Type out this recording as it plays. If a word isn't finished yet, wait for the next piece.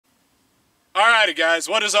Alrighty guys,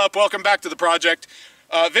 what is up? Welcome back to the project.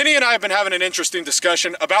 Vinny and I have been having an interesting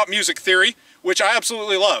discussion about music theory, which I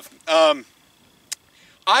absolutely love.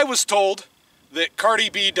 I was told that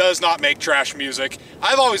Cardi B does not make trash music.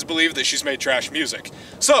 I've always believed that she's made trash music.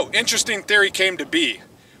 So, interesting theory came to be,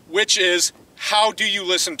 which is, how do you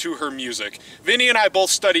listen to her music? Vinny and I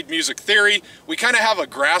both studied music theory. We kind of have a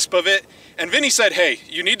grasp of it. And Vinny said, hey,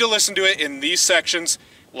 you need to listen to it in these sections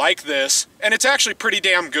like this. And it's actually pretty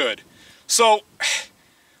damn good. So,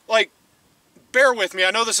 like, bear with me.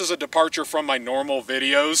 I know this is a departure from my normal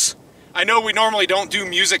videos. I know we normally don't do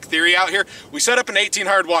music theory out here. We set up an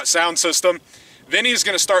 1800 watt sound system. Vinny's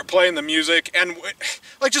gonna start playing the music, and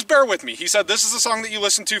like, just bear with me. He said, this is the song that you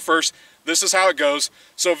listen to first. This is how it goes.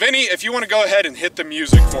 So Vinny, if you wanna go ahead and hit the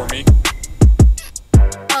music for me.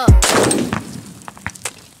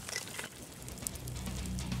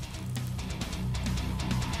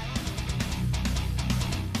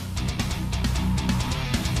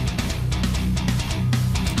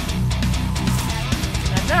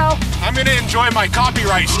 Now, I'm going to enjoy my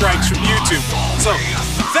copyright strikes from YouTube. So,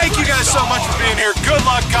 thank you guys so much for being here. Good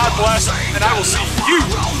luck, God bless, and I will see you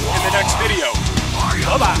in the next video.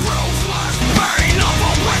 Bye-bye.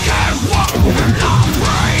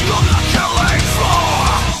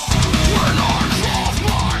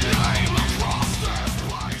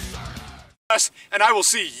 And I will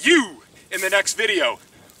see you in the next video.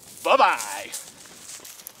 Bye-bye.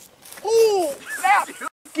 Oh, that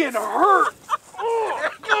fucking hurt. Oh,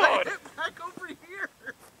 God. Back over here.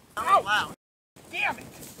 Ow. Damn it.